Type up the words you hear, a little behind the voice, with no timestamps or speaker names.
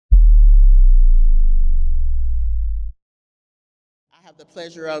The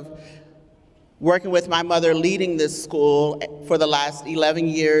pleasure of working with my mother leading this school for the last 11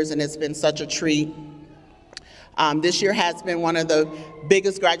 years, and it's been such a treat. This year has been one of the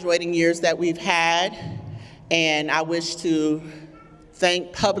biggest graduating years that we've had, and I wish to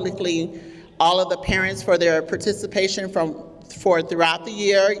thank publicly all of the parents for their participation throughout the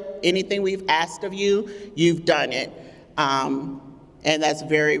year. Anything we've asked of you, you've done it, and that's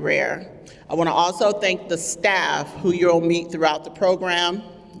very rare. I want to also thank the staff who you'll meet throughout the program,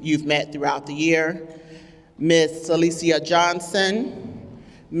 you've met throughout the year. Miss Alicia Johnson,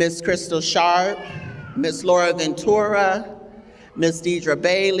 Miss Crystal Sharp, Miss Laura Ventura, Miss Deidre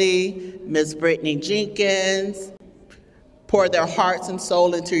Bailey, Miss Brittany Jenkins, pour their hearts and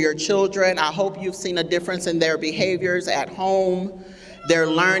soul into your children. I hope you've seen a difference in their behaviors at home. Their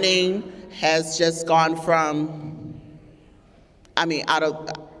learning has just gone from,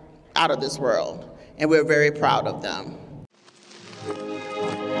 out of this world, and we're very proud of them.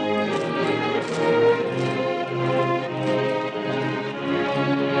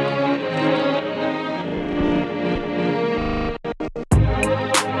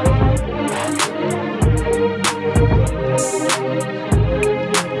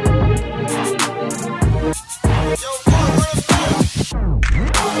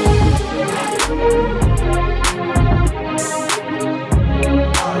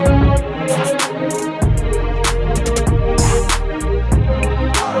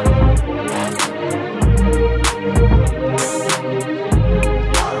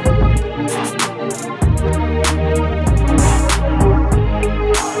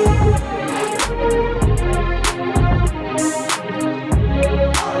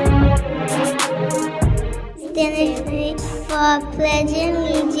 For pledge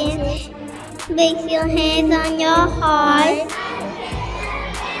allegiance, place your hands on your heart,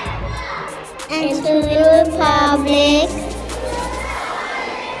 and to the republic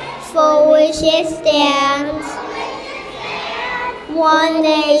for which it stands, one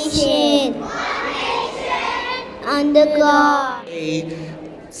nation, under God. A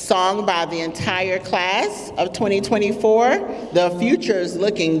song by the entire class of 2024. The future is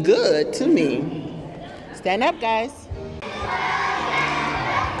looking good to me. Stand up, guys.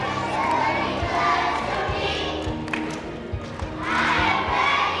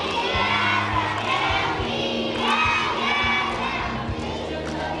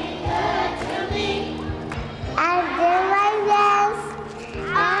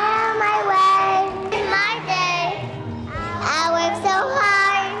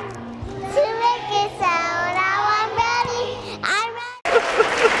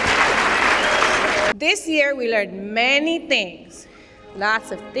 This year we learned many things.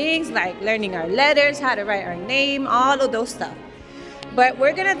 Lots of things like learning our letters, how to write our name, all of those stuff. But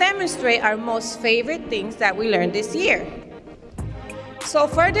we're gonna demonstrate our most favorite things that we learned this year. So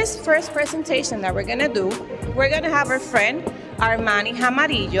for this first presentation that we're gonna do, we're gonna have our friend Armani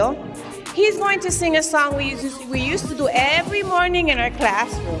Jamarillo. He's going to sing a song we used to do every morning in our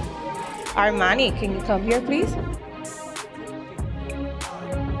classroom. Armani, can you come here, please?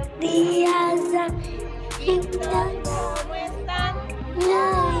 Días, ¿cómo están?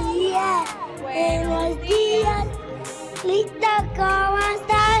 Buenos días, Lita, ¿cómo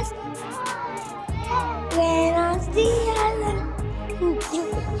estás? Buenos días,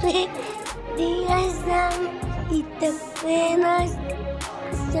 Lita, buenos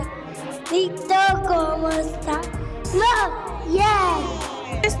días, Lita, ¿cómo estás?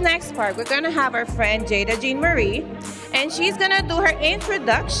 This next part, we're gonna have our friend Jada Jean Marie, and she's gonna do her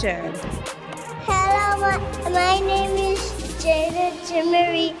introduction. Hello, my name is Jada Jean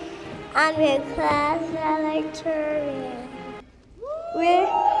Marie. I'm your class valedictorian.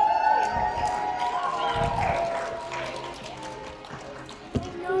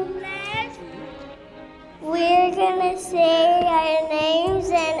 We're gonna say our names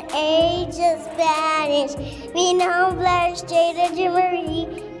and age in Spanish. Mi nombre es Jada Jean Marie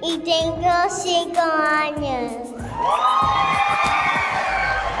y tengo 5 años.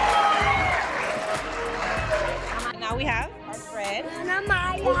 Now we have our friend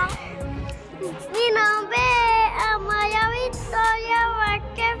Amaya. Mi nombre es Amaya Victoria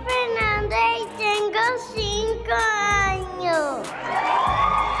Vázquez Fernández y tengo 5 años.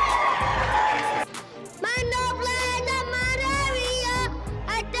 Mi nombre es Maravilla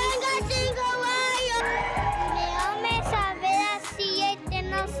y tengo 5 años. Mi nombre es Abela Silla y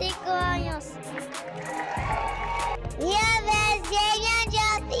tengo 5 años. Mi nombre es Jenna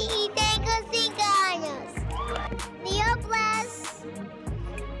Joti y tengo 5 años. Dios bless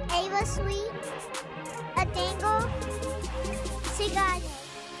Ava Sweet. I tengo 5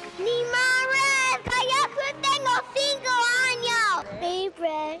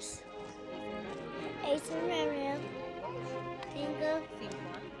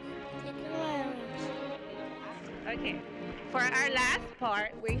 Okay, for our last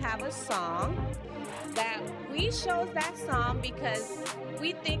part, we have a song that we chose that song because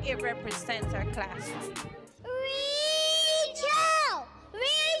we think it represents our classroom. Rachel!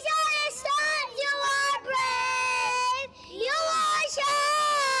 Rachel, the sun, you are brave! You are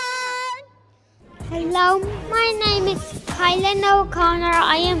strong! Hello, my name is Kylan O'Connor.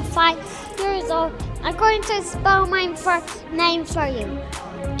 I am 5 years old. I'm going to spell my first name for you.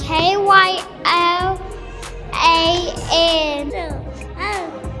 Kylan.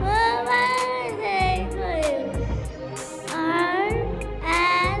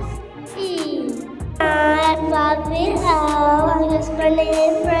 F.A.V. I'm just spelling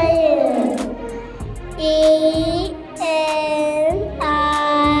it for you. E-N-I-L-I-N-E.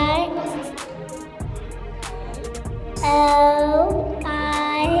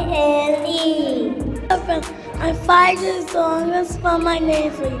 I'm 5 years old. I'm going to spell my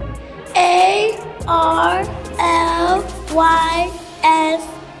name for you. A-R-L-Y-S-H-A.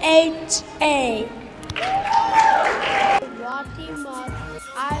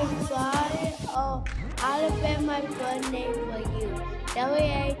 I'm sorry. Oh, I'll spell my first name for you.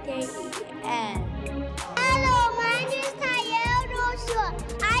 W-A-K-E-N. Hello, my name is Tayel Joshua.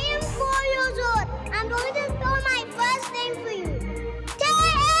 I am 4 years old. I'm going to spell my first name for you.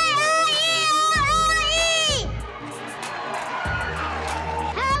 T-A-I-E-L-L-E.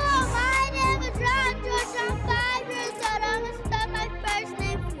 Hello, my name is Ron Josh. I'm 5 years old. I'm going to spell my first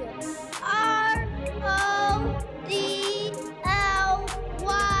name for you. R-O-D-L-Y-N.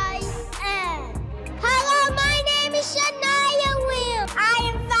 Hello, my name is Shania Will. I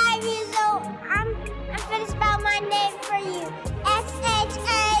am 5 years old. I'm going to spell my name for you.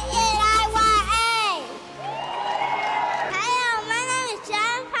 S-H-A-N-I-Y-A. Hello, my name is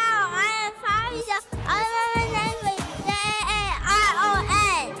John Powell. I am 5 years old. I'm going to spell my name for you.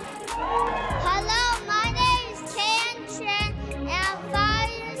 J-A-R-O-N. Hello, my name is Ken Tran, and I'm 5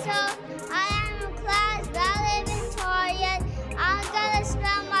 years old. I am in class valedictorian. I'm going to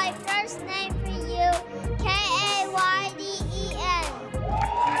spell my first name for you. K-A-Y-D-E-N.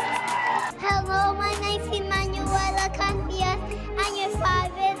 Hello, my name is Emanuela Canfias. I'm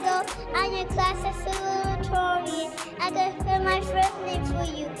 5 years old. I'm in class valedictorian. I'm going to spell my first name for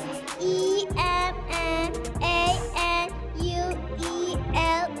you.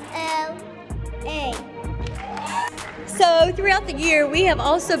 E-M-N-A-N-U-E-L-L-A. So throughout the year, we have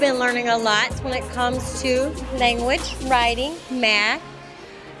also been learning a lot when it comes to language, writing, math,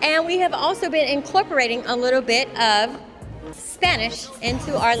 and we have also been incorporating a little bit of Spanish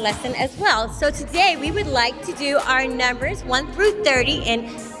into our lesson as well. So today we would like to do our numbers 1 through 30 in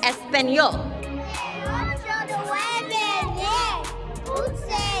Espanol.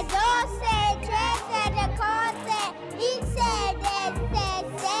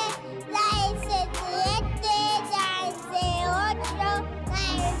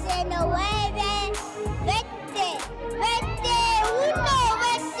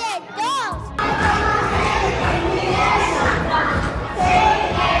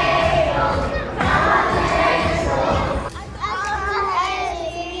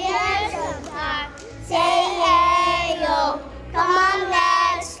 Come on,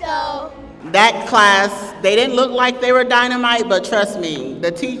 let's go. That class, they didn't look like they were dynamite, but trust me,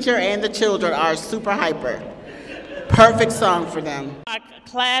 the teacher and the children are super hyper. Perfect song for them. Our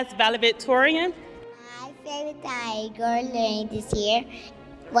class valedictorian. My favorite thing I learned this year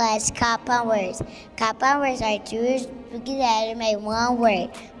was compound words. Compound words are two words put together to make one word,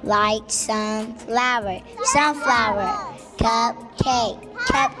 like sunflower, sunflower, cupcake,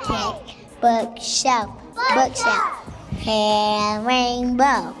 cupcake, bookshelf, bookshelf, and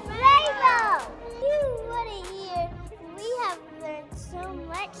rainbow. Rainbow! What a year! We have learned so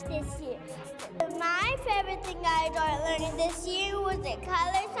much this year. My favorite thing I enjoyed learning this year was the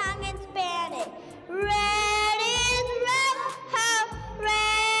color song in Spanish. Red is rojo,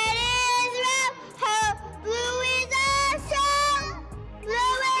 red is rojo, blue is awesome,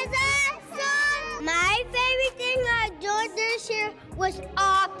 blue is awesome. My favorite thing I enjoyed this year was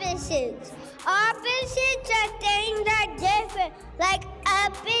opposites. Opposites are things that are different, like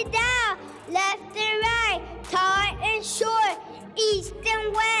up and down, left and right, tall and short, east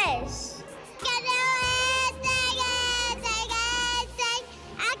and west. I can do anything,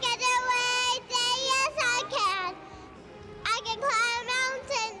 I can do anything, yes I can. I can climb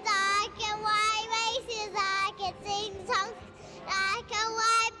mountains, I can ride races, I can sing songs, I can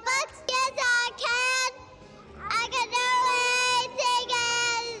write books, yes I can. I can do anything,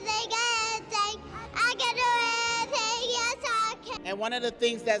 I can do anything, yes I can. And one of the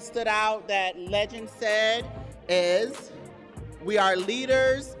things that stood out that Legend said is, we are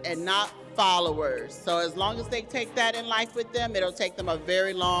leaders and not followers. So as long as they take that in life with them, it'll take them a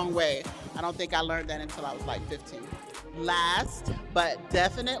very long way. I don't think I learned that until I was like 15. Last, but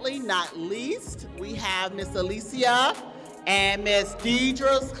definitely not least, we have Miss Alicia and Miss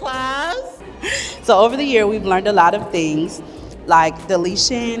Deidre's class. So over the year, we've learned a lot of things like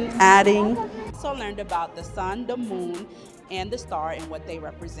deletion, adding. Also learned about the sun, the moon, and the star and what they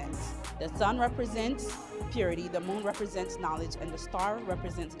represent. The sun represents purity, the moon represents knowledge, and the star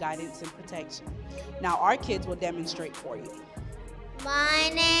represents guidance and protection. Now our kids will demonstrate for you. My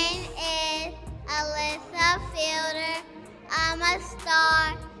name is Alyssa Fielder. I'm a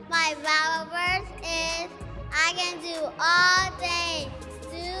star. My Bible verse is, I can do all things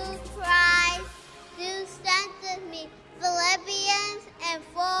through Christ who strengthens me. Philippians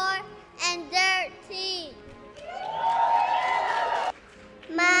 4:13.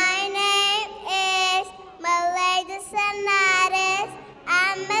 My name is Malayda Sanatis.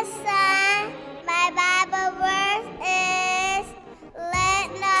 I'm a son. My Bible verse is, let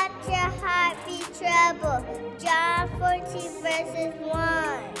not your heart be troubled. John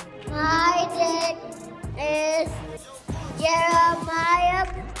 14:1. My name is Jeremiah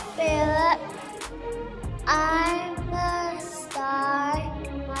Philip. I'm a star.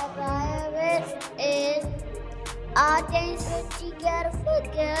 My Bible verse is, all things that you gotta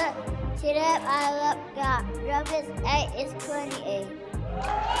forget. To that I love God. Romans 8:28.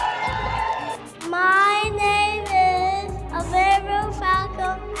 My name is Avero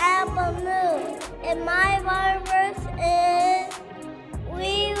Falcon Avenue, and my Bible verse is,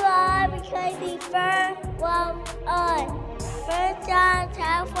 we are because he first loved us. 1 John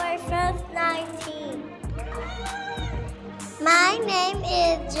 4:19. My name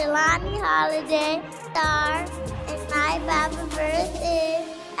is Jelani Holiday Star, and my Bible verse is,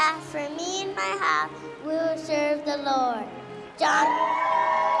 as for me and my house, we will serve the Lord.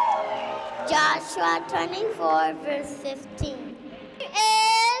 Joshua 24:15.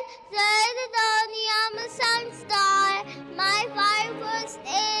 I'm a sun star. My Bible verse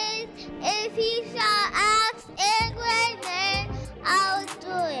is, if he shall ask in great name, I will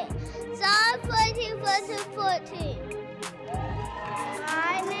do it. Psalm 14:14.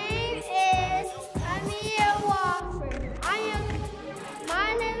 My name is Amir Wofford. My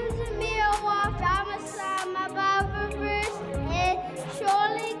name is Amir Wofford. I'm a son. My Bible verse is,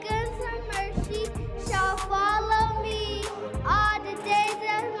 surely goodness and mercy shall follow me all the days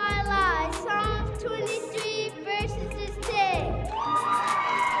of my life. Psalm 23:10.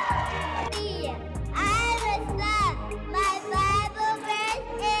 I'm a son. My Bible verse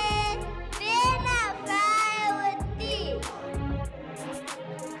is, fear not, for I am with thee.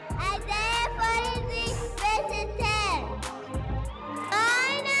 Isaiah 43:10. My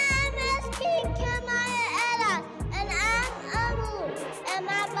name is King Kamaya Elas, and I'm Amu. And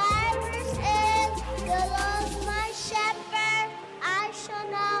my Bible verse is, the Lord is my shepherd, I shall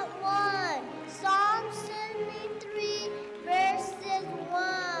not want. Psalm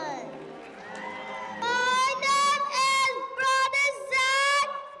 73:1. My name is Brother Zach.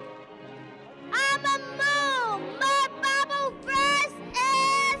 I'm a moon. My Bible verse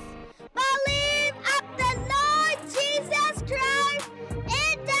is, believe up the Lord Jesus Christ,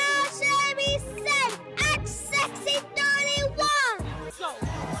 and thou shalt be saved. Acts 16:31.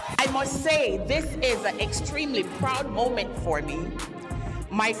 I must say, this is an extremely proud moment for me.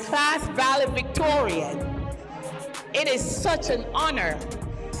 My class valedictorian. It is such an honor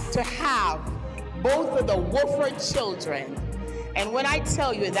to have both of the Wofford children. And when I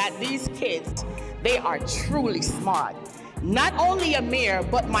tell you that these kids, they are truly smart. Not only Amir,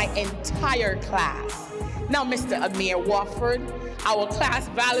 but my entire class. Now, Mr. Amir Wofford, our class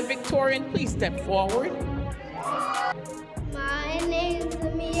valedictorian, please step forward. My name is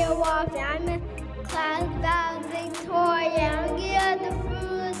Amir Wofford. I'm a class valedictorian. I'm given the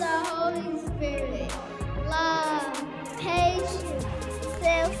fruit of the Holy Spirit. Love, patience,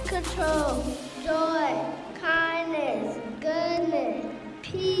 self-control, joy, kindness, goodness,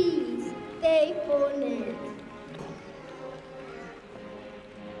 peace, faithfulness.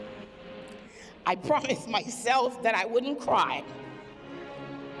 I promised myself that I wouldn't cry.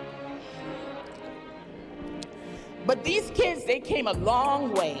 But these kids, they came a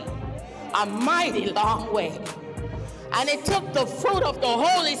long way, a mighty long way. And it took the fruit of the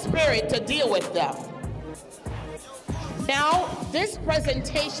Holy Spirit to deal with them. Now, this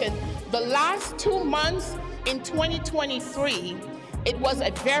presentation, the last 2 months in 2023, it was a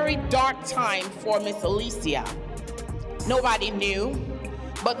very dark time for Miss Alicia. Nobody knew,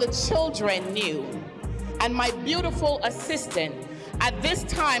 but the children knew. And my beautiful assistant, At this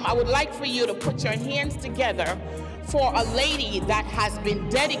time, I would like for you to put your hands together for a lady that has been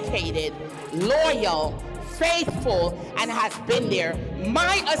dedicated, loyal, faithful, and has been there.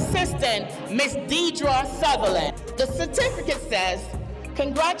 My assistant, Miss Deidre Sutherland. The certificate says,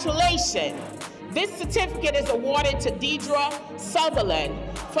 congratulations. This certificate is awarded to Deidre Sutherland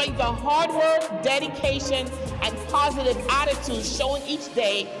for the hard work, dedication, and positive attitude shown each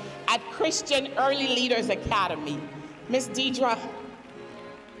day at Christian Early Leaders Academy. Miss Deidre,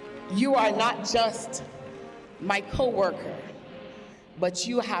 you are not just my co-worker, but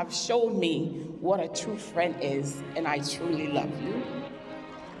you have shown me what a true friend is, and I truly love you.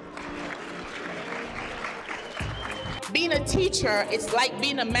 Being a teacher, it's like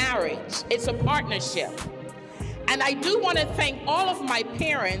being a marriage. It's a partnership. And I do want to thank all of my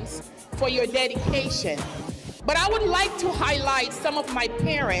parents for your dedication. But I would like to highlight some of my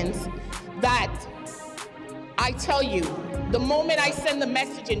parents that I tell you, the moment I send the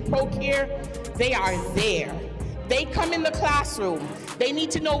message in ProCare, they are there. They come in the classroom. They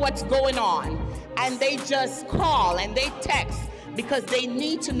need to know what's going on. And they just call and they text because they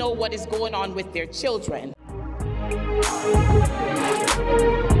need to know what is going on with their children.